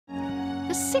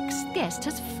The sixth guest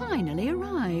has finally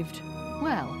arrived.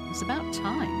 Well, it's about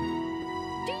time.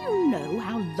 Do you know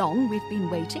how long we've been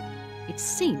waiting? It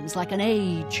seems like an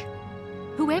age.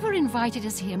 Whoever invited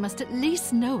us here must at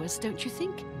least know us, don't you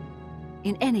think?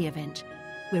 In any event,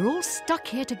 we're all stuck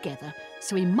here together,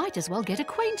 so we might as well get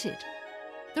acquainted.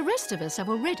 The rest of us have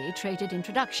already traded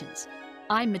introductions.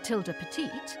 I'm Matilde Petit.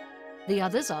 The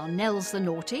others are Nels the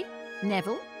Naughty,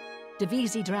 Neville,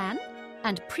 Devisi Dran,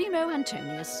 and Primo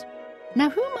Antonius. Now,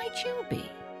 who might you be?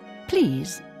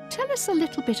 Please, tell us a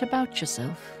little bit about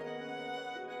yourself.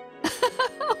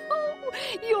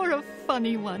 You're a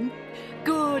funny one.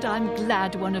 Good, I'm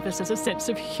glad one of us has a sense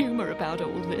of humor about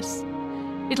all this.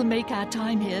 It'll make our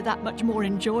time here that much more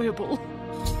enjoyable.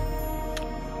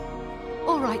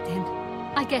 All right then,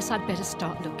 I guess I'd better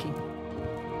start looking.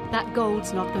 That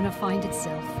gold's not going to find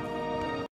itself.